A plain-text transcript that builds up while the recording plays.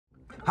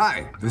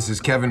Hi, this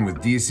is Kevin with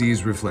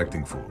DC's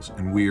Reflecting Fools,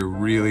 and we are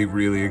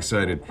really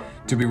excited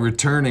to be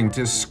returning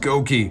to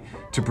Skokie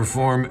to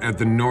perform at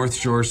the North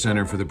Shore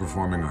Center for the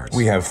Performing Arts.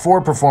 We have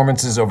 4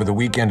 performances over the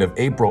weekend of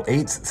April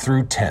 8th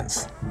through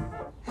 10th.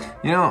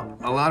 You know,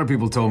 a lot of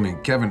people told me,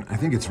 Kevin, I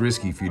think it's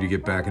risky for you to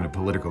get back into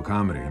political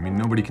comedy. I mean,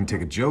 nobody can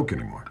take a joke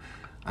anymore.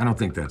 I don't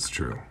think that's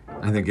true.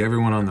 I think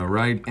everyone on the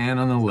right and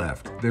on the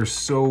left, they're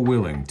so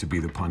willing to be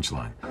the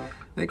punchline.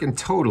 They can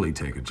totally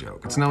take a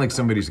joke. It's not like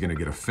somebody's gonna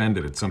get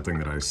offended at something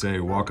that I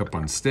say, walk up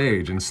on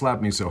stage, and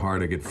slap me so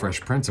hard I get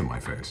fresh prints on my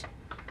face.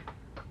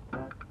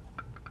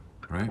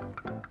 Right?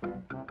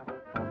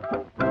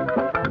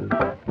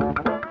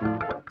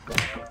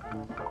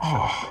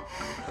 Oh!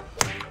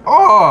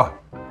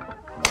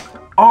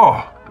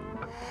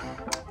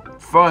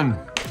 Fun.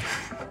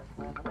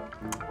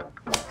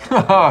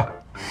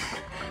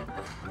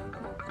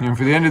 And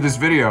for the end of this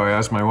video, I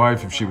asked my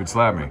wife if she would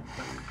slap me.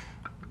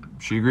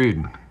 She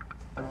agreed.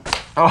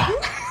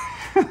 Oh.